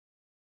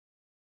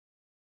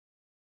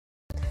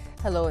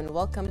Hello and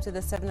welcome to the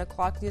 7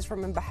 o'clock news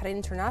from Bahrain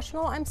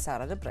International. I'm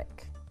Sarah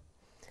Lebrek.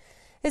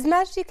 His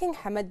Majesty King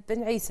Hamad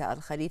bin Isa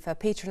Al Khalifa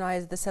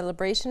patronized the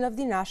celebration of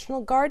the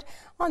National Guard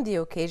on the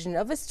occasion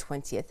of its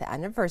 20th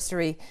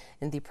anniversary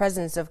in the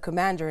presence of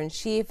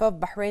Commander-in-Chief of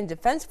Bahrain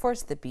Defense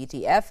Force, the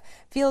BDF,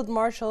 Field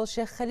Marshal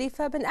Sheikh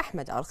Khalifa bin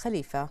Ahmed Al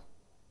Khalifa.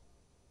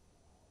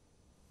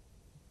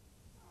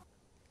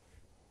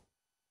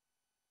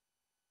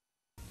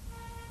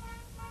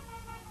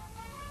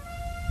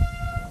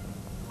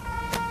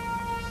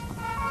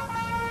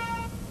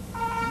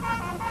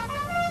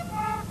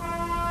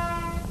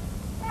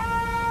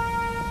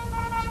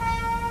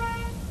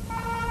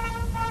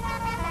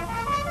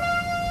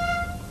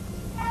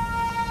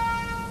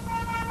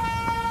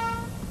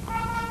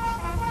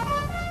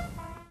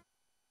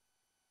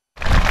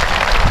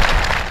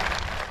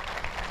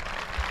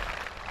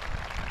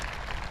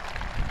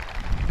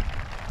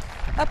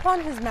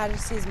 Upon His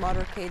Majesty's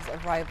motorcade's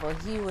arrival,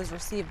 he was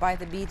received by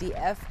the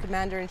BDF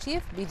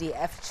Commander-in-Chief,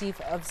 BDF Chief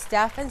of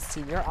Staff and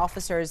senior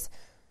officers.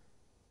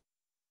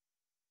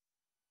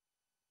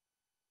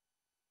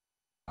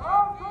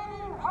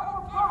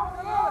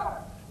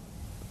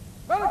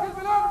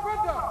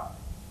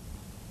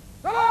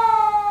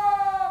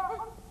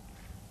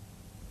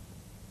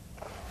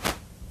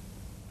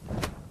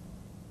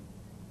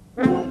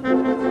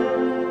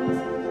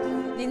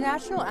 The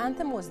national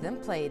anthem was then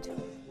played.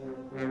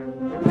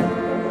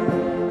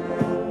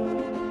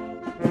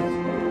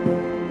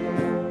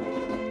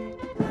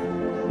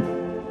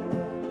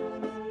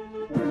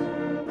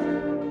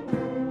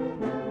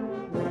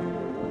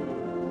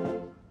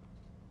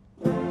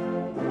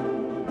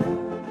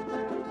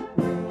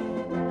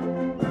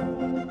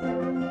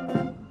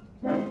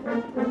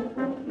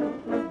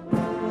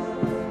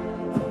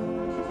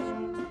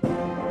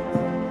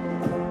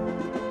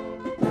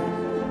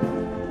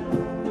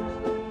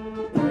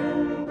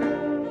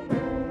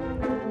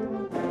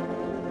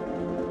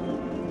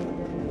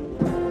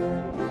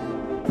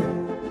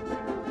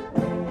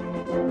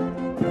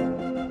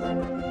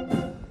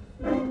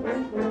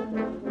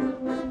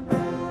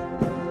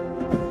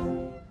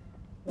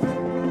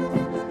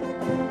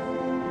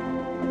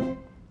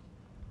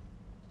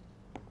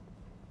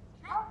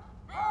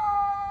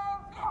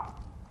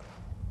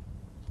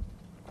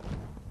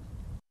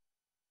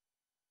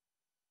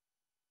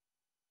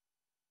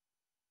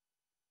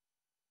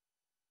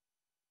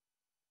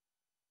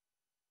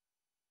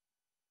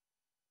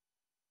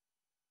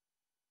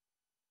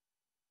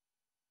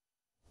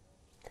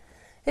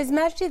 His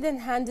Majesty then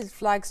handed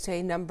flags to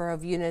a number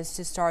of units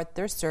to start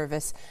their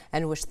service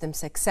and wished them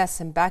success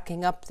in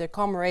backing up their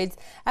comrades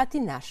at the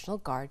National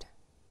Guard.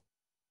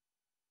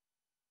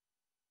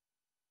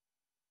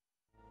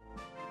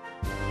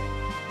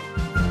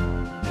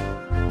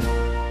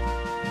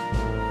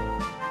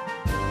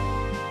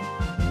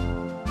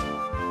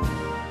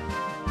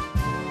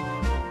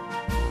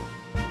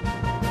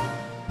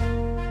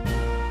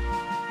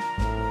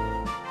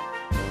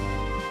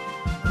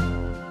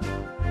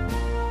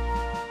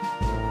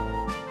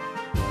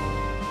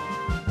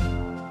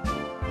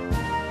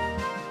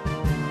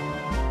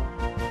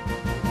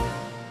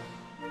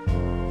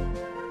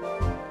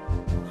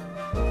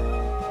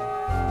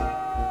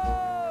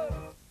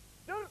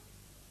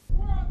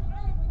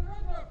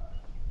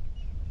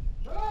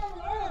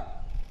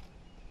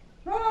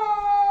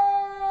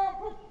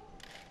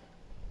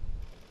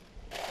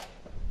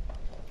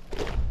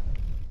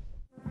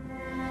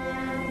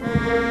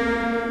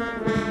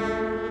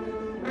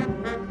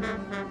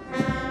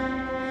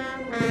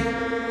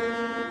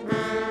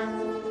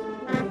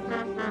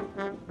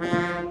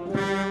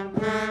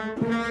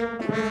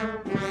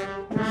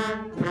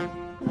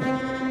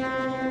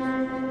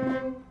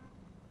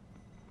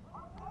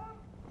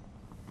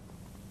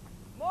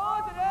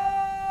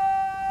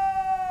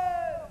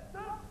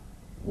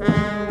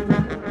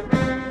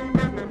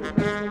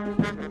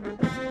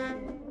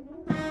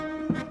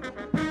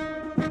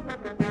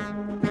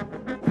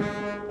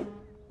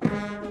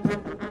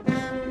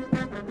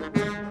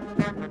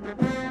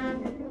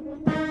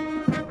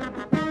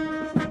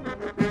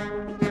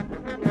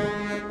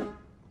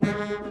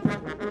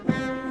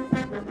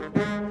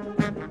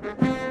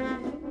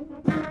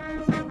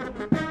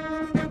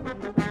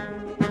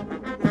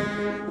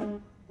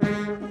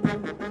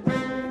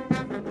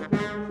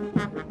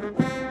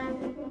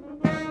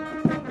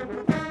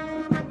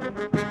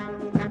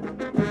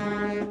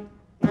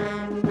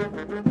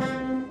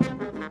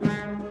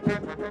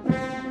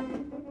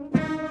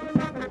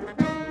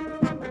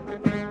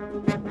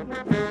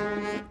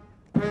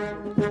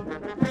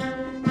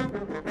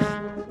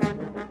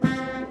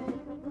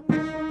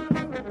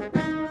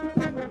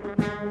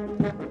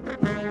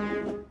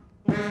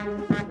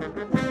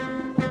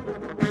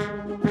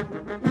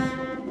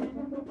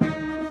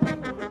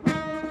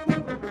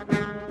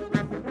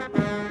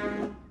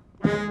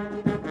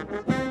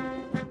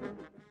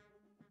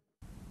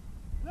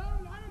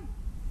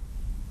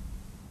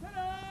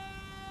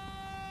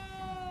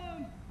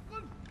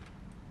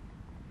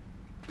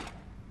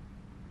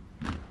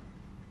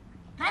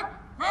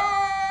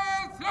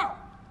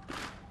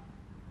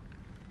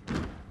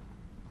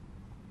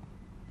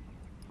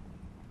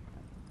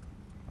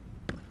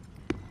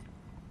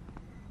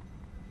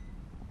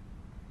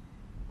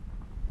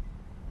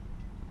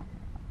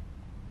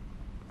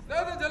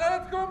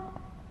 رئيسكم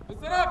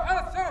بالصراف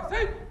على الشرف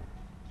سيد.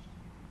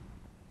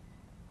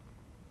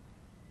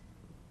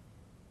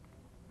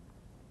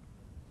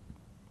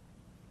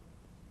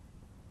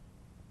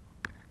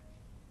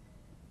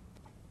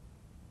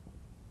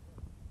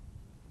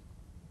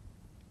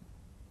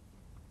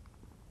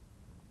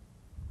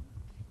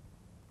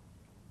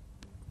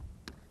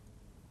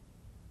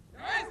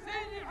 رئيس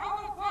سيدي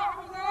حضرة صاحب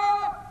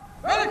الجلالة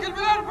ملك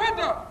البلاد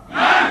فدة.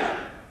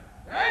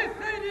 رئيس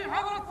سيدي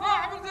حضرة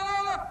صاحب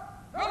الجلالة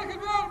ملك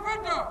البلاد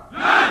فدة.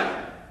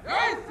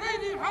 رئيس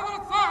سيدي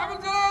حضرة صاحب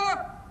الجلالة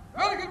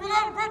ملك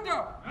البلاد فدة.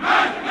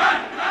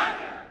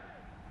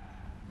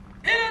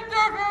 إلى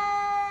الداخل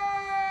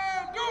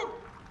دوب.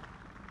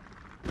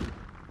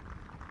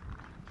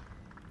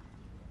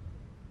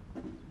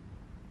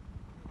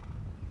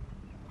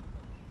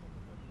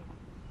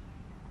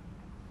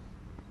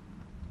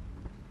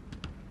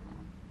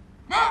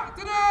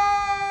 معتدل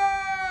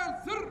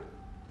سر.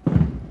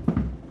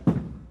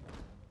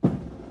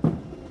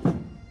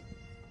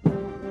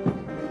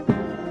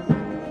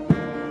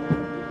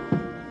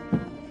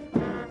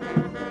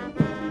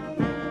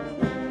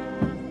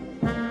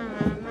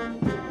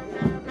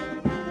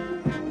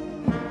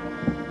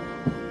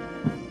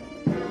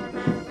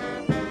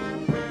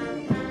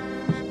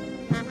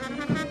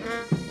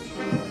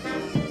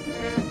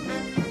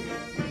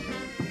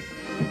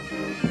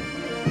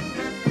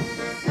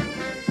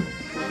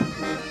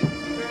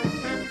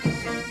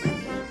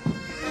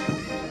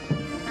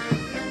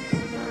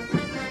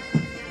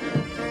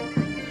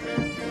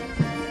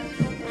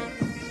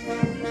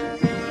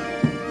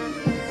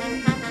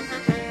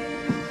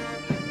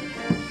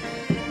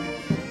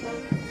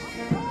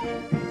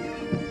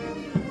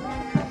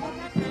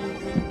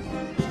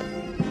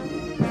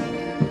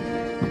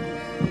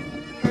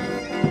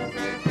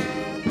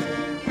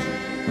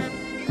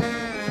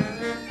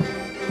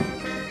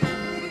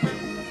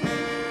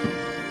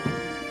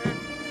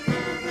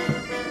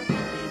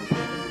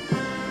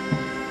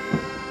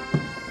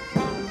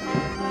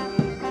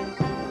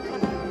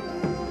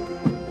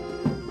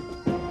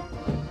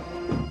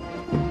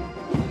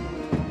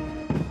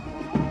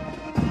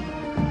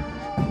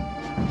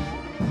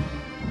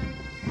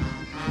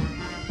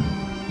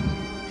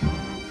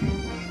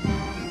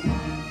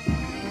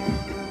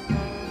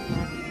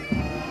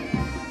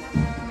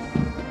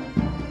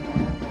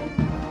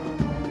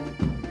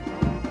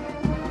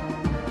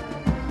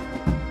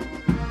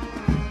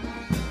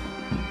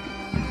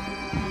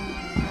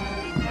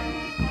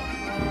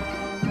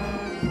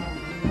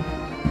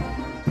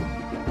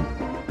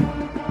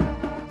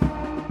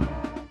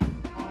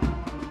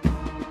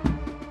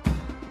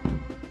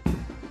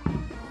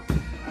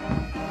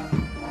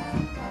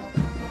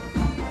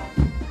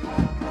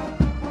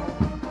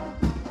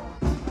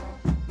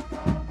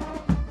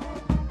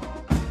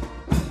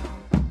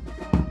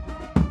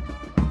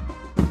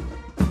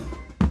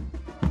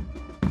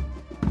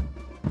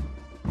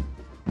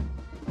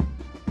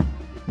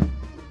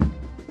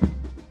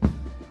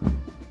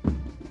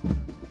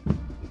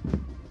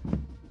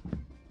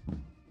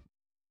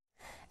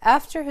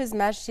 After His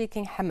Majesty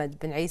King Hamad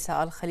bin Isa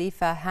Al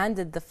Khalifa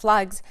handed the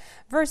flags,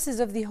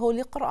 verses of the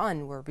Holy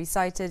Quran were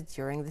recited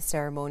during the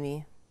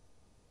ceremony.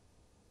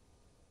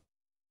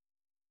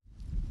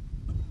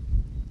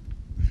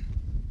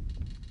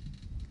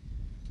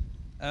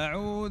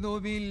 أعوذ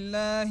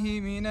بالله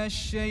من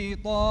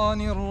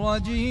الشيطان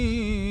الرجيم.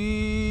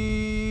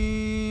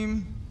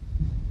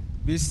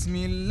 بسم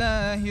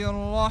الله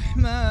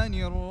الرحمن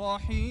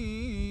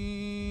الرحيم.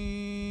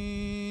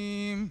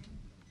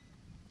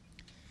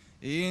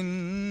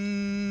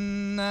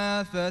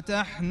 إنا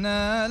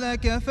فتحنا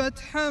لك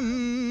فتحا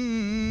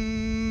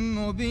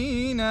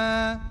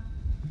مبينا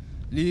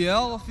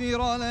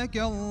ليغفر لك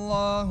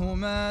الله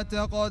ما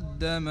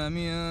تقدم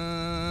من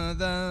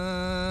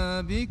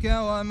ذنبك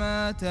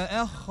وما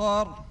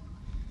تأخر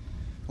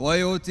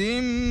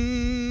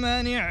ويتم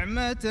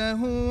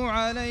نعمته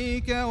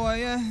عليك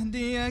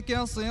ويهديك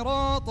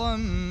صراطا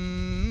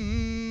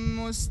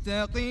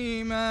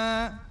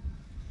مستقيما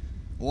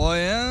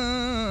وينصرك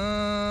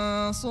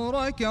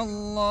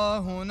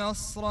الله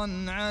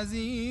نصرا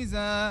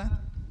عزيزا.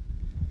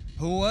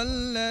 هو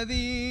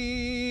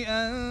الذي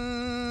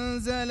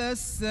أنزل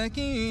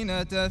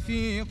السكينة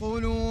في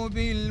قلوب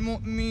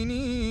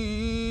المؤمنين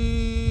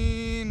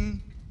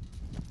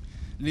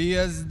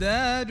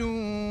ليزدادوا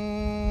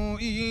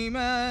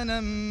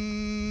إيمانا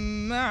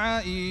مع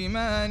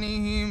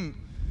إيمانهم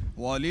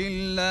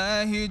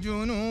ولله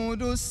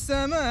جنود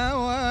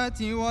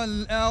السماوات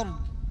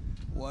والأرض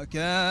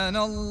وكان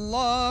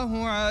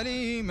الله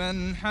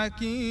عليما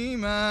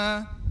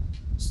حكيما.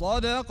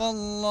 صدق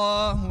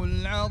الله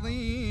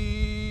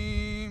العظيم.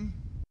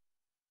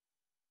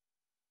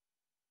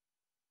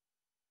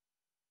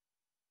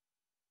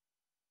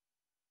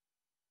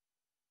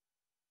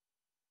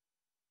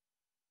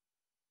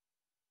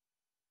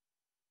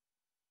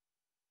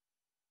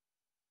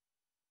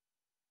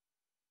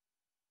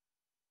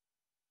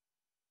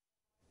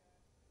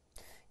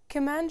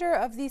 Commander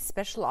of the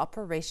Special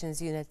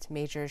Operations Unit,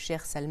 Major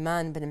Sheikh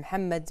Salman bin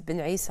Mohammed bin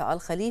Isa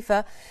Al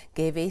Khalifa,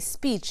 gave a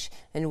speech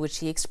in which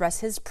he expressed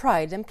his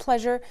pride and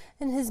pleasure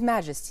in His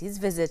Majesty's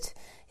visit.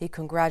 He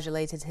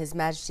congratulated His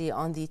Majesty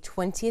on the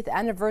 20th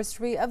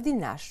anniversary of the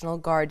National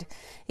Guard.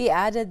 He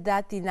added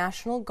that the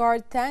National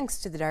Guard, thanks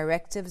to the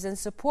directives and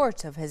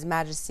support of His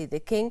Majesty the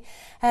King,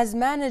 has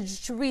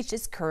managed to reach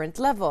its current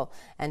level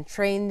and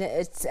train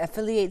its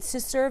affiliates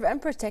to serve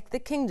and protect the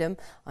kingdom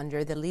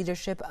under the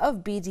leadership of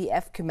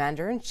BDF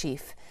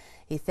Commander-in-Chief.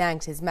 He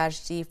thanked His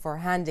Majesty for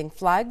handing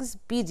flags,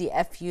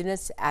 BDF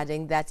units,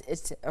 adding that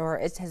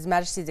His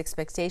Majesty's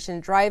expectation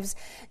drives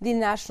the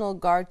National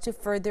Guard to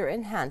further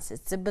enhance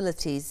its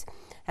abilities.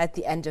 At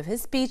the end of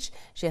his speech,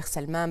 Sheikh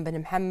Salman bin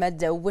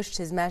Mohammed wished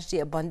His Majesty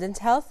abundant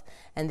health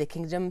and the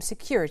kingdom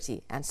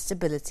security and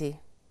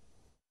stability.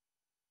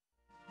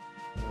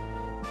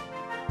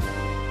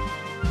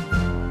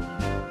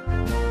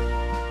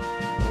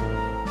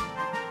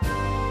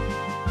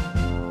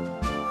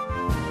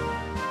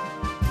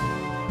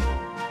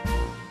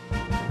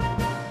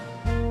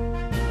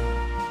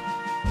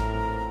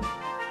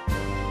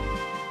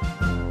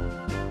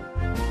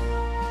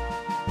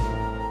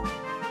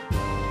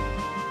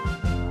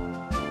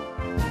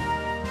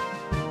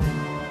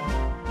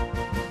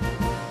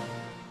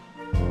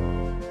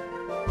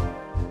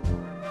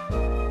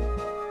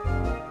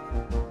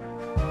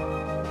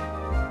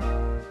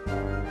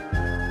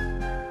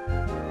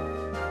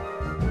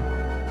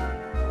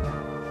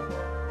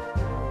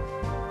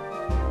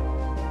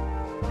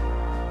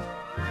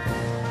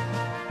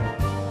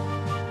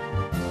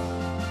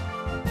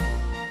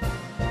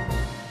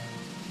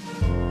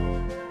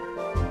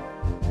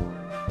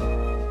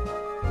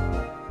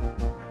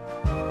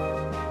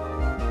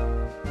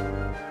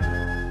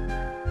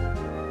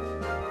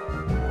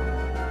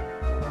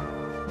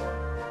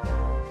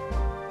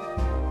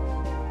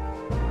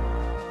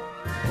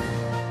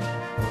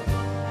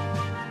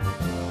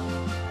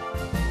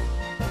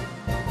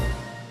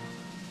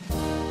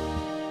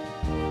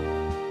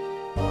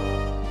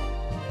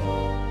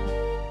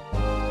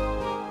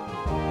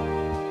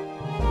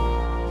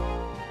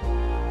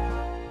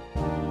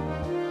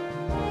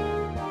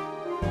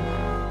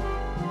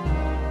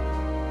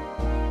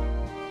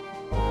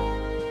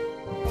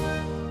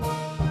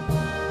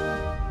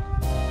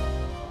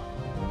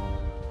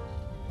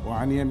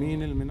 وعن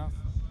يمين المنصة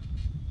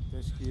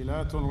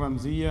تشكيلات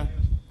رمزية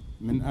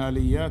من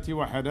آليات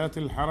وحدات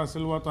الحرس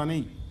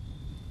الوطني.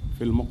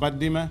 في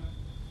المقدمة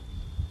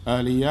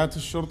آليات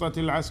الشرطة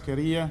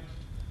العسكرية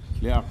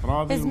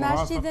لأغراض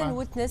المرافقة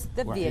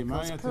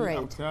وحماية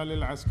الأرتال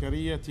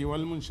العسكرية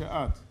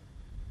والمنشآت.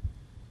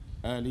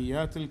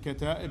 آليات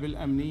الكتائب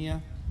الأمنية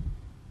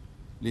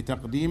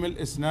لتقديم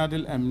الإسناد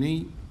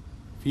الأمني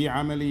في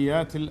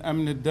عمليات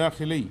الأمن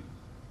الداخلي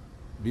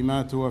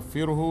بما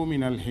توفره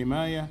من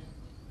الحماية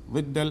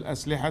ضد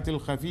الأسلحة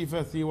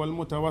الخفيفة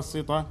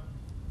والمتوسطة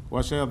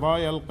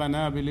وشظايا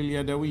القنابل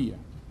اليدوية،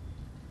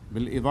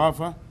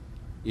 بالإضافة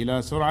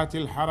إلى سرعة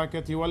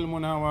الحركة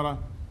والمناورة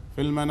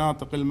في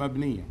المناطق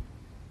المبنية.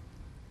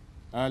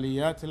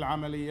 آليات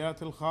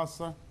العمليات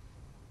الخاصة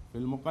في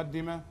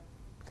المقدمة.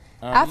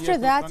 After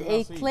that,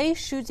 a clay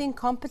shooting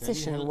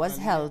competition was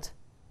held.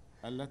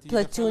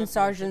 Platoon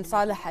Sergeant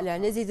Saleh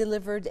Al-Anizi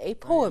delivered a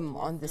poem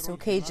on this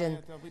occasion.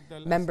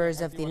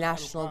 Members of the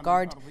National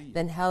Guard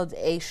then held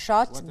a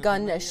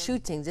shotgun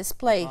shooting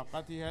display.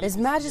 His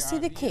Majesty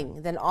the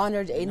King then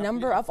honored a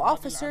number of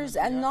officers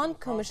and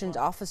non-commissioned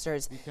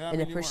officers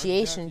in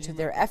appreciation to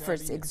their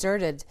efforts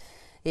exerted.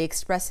 He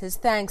expressed his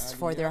thanks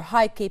for their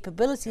high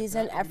capabilities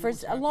and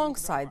efforts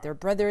alongside their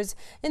brothers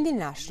in the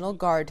National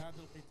Guard.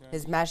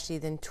 His Majesty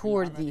then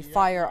toured the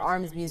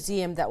Firearms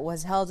Museum that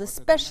was held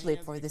especially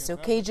for this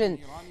occasion.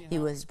 He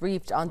was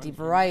briefed on the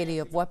variety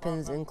of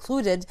weapons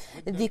included,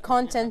 the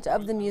content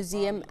of the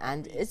museum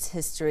and its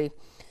history.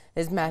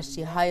 His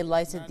Majesty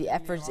highlighted the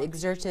efforts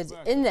exerted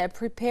in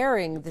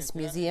preparing this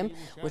museum,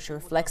 which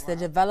reflects the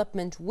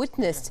development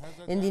witnessed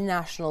in the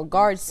National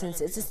Guard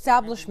since its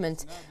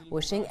establishment,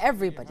 wishing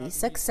everybody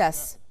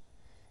success.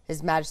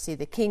 His Majesty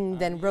the King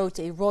then wrote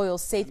a royal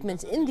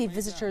statement in the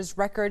visitor's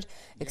record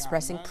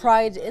expressing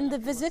pride in the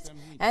visit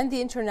and the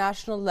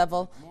international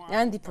level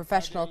and the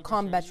professional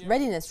combat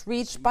readiness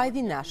reached by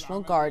the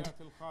National Guard,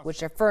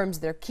 which affirms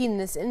their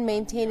keenness in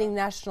maintaining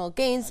national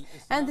gains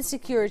and the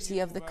security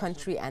of the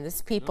country and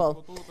its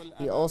people.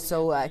 He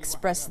also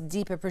expressed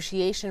deep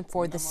appreciation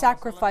for the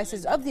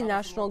sacrifices of the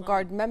National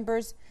Guard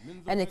members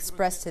and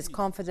expressed his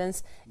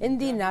confidence in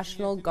the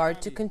National Guard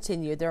to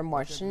continue their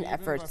marching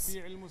efforts,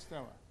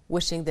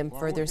 wishing them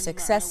further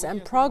success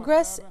and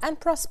progress and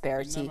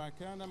prosperity.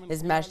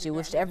 His Majesty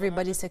wished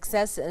everybody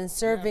success in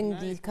serving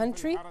the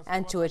country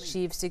and to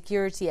achieve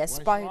security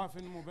aspired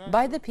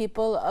by the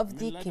people of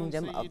the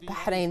Kingdom of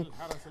Bahrain.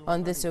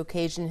 On this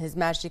occasion, His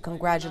Majesty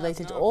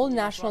congratulated all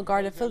National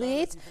Guard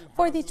affiliates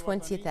for the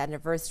 20th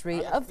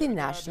anniversary of the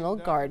National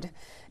Guard.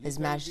 His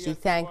Majesty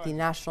thanked the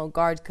National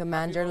Guard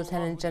Commander,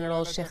 Lieutenant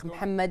General Sheikh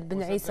Mohammed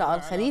bin Isa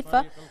Al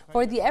Khalifa,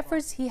 for the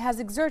efforts he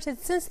has exerted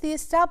since the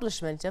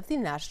establishment of the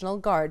National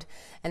Guard. Guard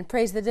and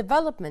praised the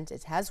development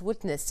it has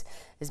witnessed.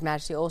 His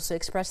Majesty also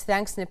expressed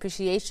thanks and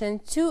appreciation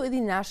to the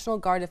National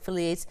Guard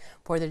affiliates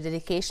for their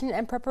dedication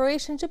and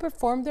preparation to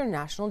perform their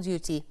national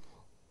duty.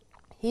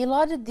 He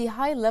lauded the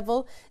high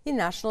level the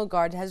National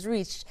Guard has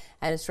reached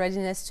and its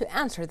readiness to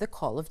answer the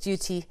call of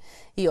duty.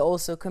 He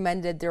also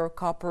commended their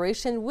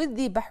cooperation with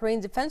the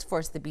Bahrain Defense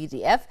Force, the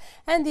BDF,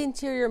 and the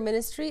Interior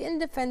Ministry in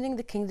defending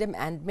the kingdom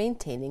and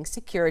maintaining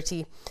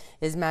security.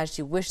 His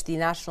Majesty wished the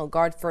National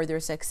Guard further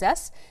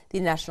success. The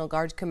National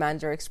Guard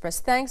commander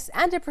expressed thanks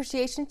and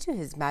appreciation to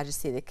His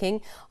Majesty the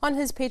King on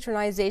his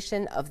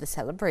patronization of the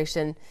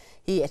celebration.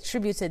 He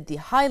attributed the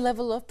high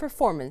level of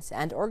performance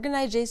and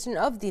organization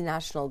of the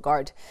National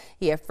Guard.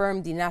 He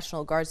affirmed the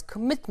National Guard's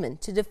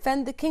commitment to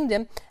defend the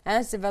kingdom and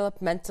its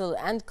developmental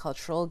and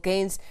cultural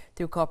gains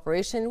through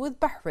cooperation with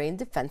Bahrain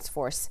Defense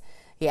Force.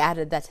 He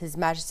added that His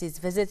Majesty's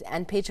visit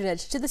and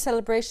patronage to the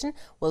celebration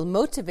will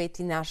motivate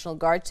the National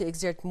Guard to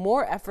exert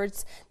more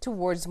efforts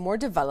towards more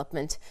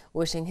development,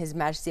 wishing His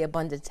Majesty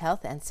abundant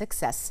health and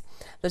success.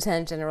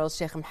 Lieutenant General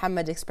Sheikh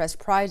Mohammed expressed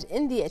pride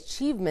in the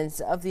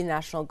achievements of the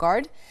National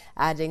Guard,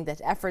 adding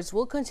that efforts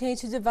will continue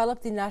to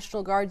develop the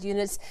National Guard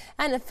units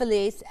and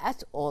affiliates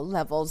at all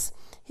levels.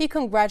 He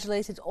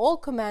congratulated all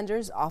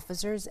commanders,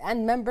 officers,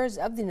 and members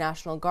of the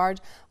National Guard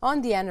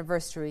on the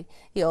anniversary.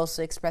 He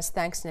also expressed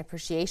thanks and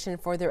appreciation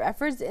for their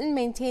efforts in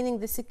maintaining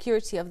the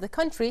security of the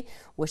country,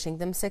 wishing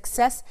them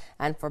success,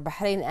 and for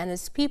Bahrain and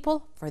its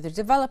people for their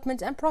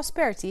development and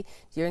prosperity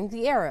during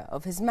the era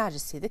of His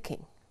Majesty the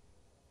King.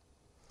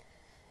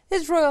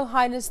 His Royal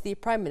Highness the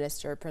Prime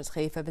Minister, Prince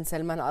Khalifa bin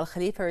Salman Al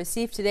Khalifa,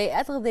 received today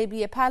at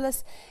Ghadaybiya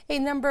Palace a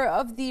number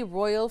of the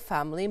royal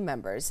family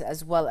members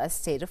as well as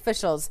state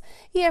officials.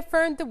 He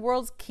affirmed the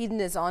world's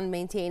keenness on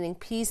maintaining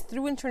peace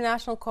through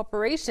international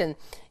cooperation.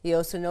 He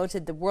also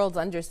noted the world's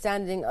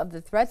understanding of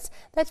the threats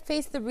that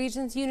face the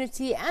region's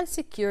unity and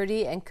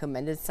security and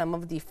commended some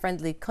of the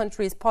friendly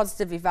countries'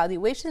 positive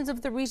evaluations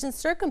of the region's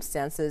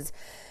circumstances.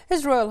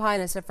 His Royal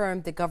Highness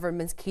affirmed the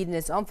government's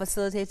keenness on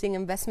facilitating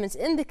investments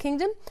in the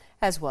kingdom,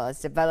 as well as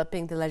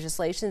developing the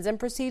legislations and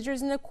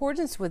procedures in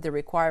accordance with the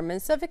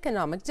requirements of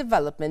economic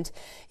development.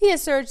 He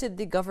asserted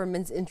the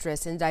government's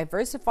interest in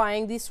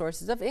diversifying the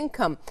sources of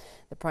income.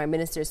 The Prime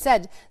Minister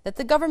said that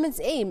the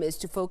government's aim is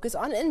to focus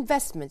on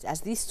investment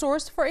as the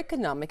source for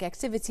economic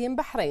activity in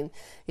Bahrain.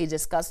 He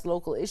discussed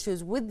local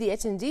issues with the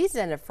attendees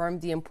and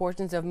affirmed the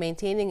importance of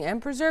maintaining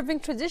and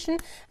preserving tradition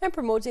and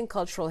promoting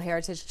cultural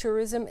heritage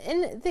tourism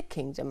in the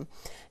kingdom.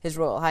 His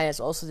Royal Highness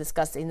also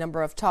discussed a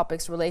number of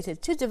topics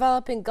related to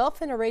developing Gulf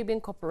and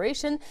Arabian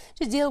cooperation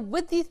to deal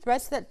with the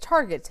threats that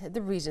target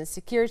the region's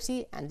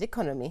security and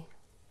economy.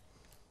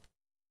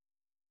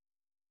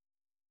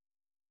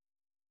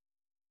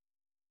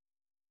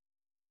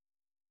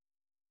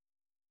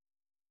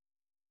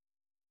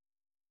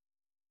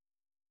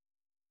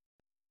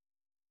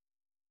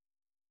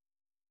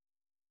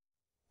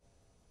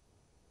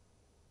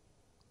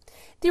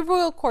 The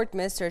Royal Court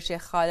Minister Sheikh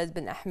Khalid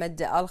bin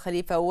Ahmed Al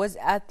Khalifa was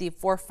at the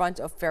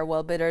forefront of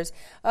farewell bidders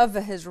of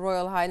His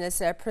Royal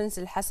Highness Prince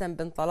Al Hassan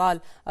bin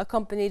Talal,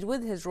 accompanied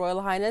with His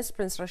Royal Highness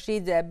Prince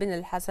Rashid bin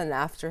Al Hassan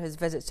after his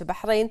visit to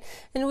Bahrain,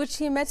 in which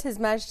he met His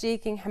Majesty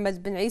King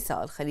Hamad bin Isa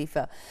Al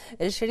Khalifa.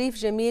 Al Sharif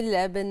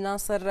Jamil bin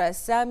Nasser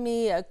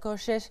Sami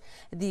Koshish,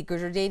 the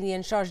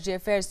Jordanian Charge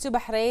d'Affaires to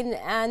Bahrain,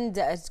 and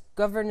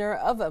Governor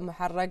of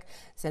Muharraq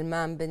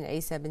Salman bin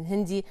Isa bin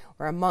Hindi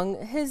were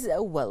among his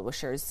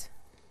well-wishers.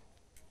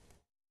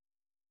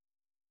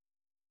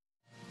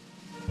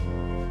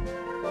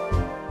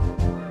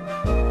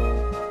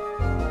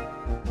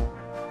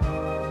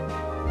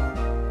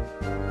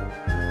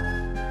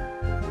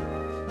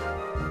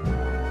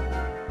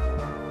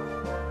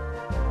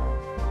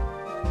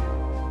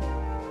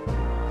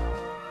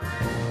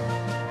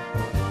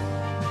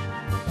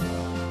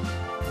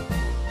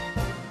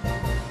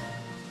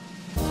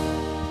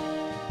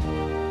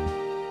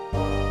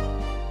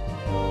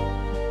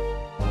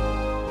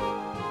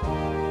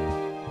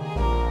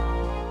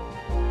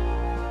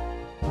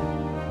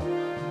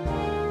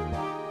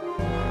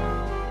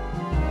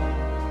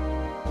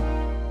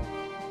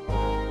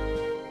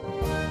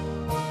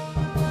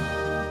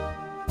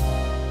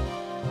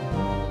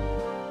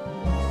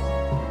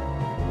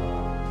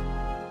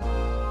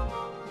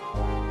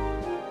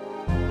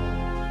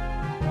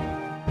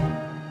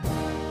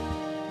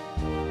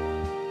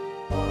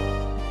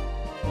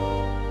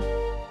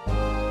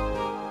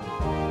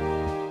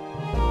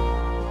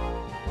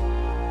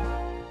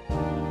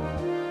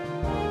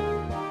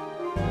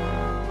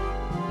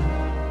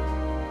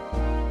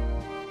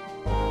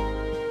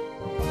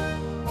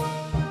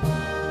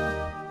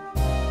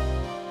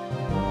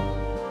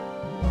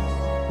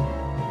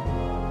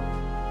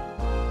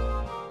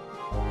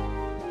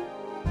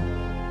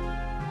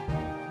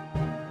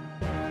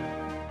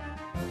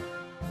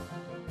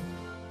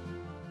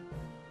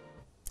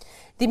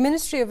 The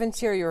Ministry of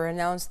Interior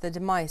announced the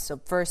demise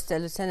of First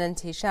Lieutenant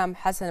Hisham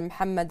Hassan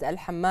Mohammed Al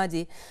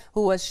Hammadi,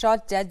 who was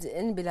shot dead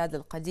in Bilad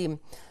Al Qadim.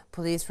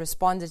 Police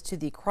responded to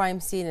the crime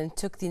scene and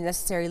took the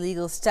necessary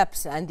legal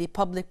steps, and the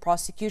public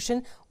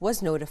prosecution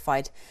was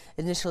notified.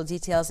 Initial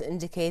details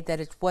indicate that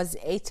it was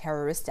a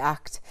terrorist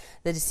act.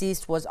 The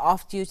deceased was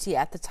off duty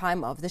at the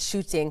time of the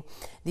shooting.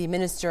 The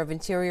Minister of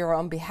Interior,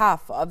 on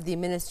behalf of the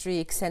ministry,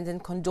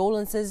 extended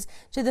condolences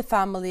to the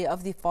family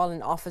of the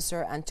fallen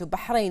officer and to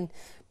Bahrain,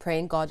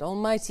 praying God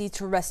Almighty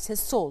to rest his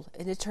soul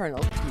in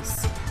eternal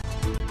peace.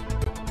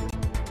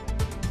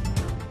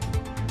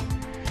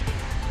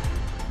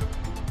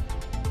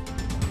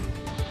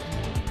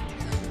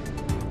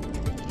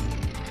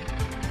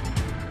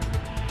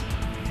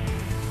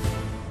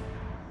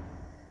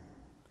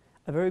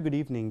 A very good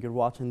evening. You're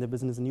watching the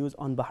business news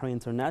on Bahrain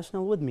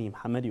International with me,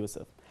 Mohammed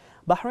Yusuf.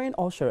 Bahrain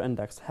All-Share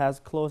Index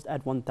has closed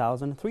at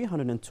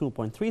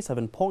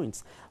 1,302.37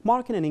 points,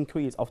 marking an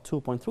increase of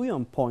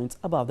 2.31 points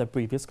above the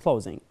previous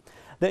closing.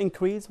 The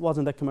increase was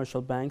in the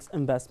commercial banks,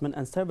 investment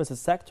and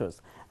services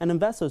sectors, and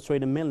investors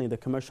traded mainly the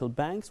commercial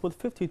banks with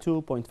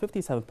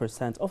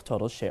 52.57% of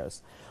total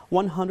shares.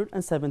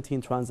 117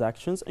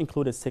 transactions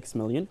included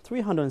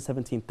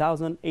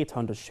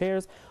 6,317,800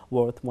 shares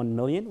worth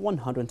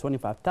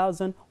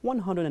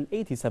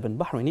 1,125,187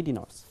 Bahraini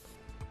dinars.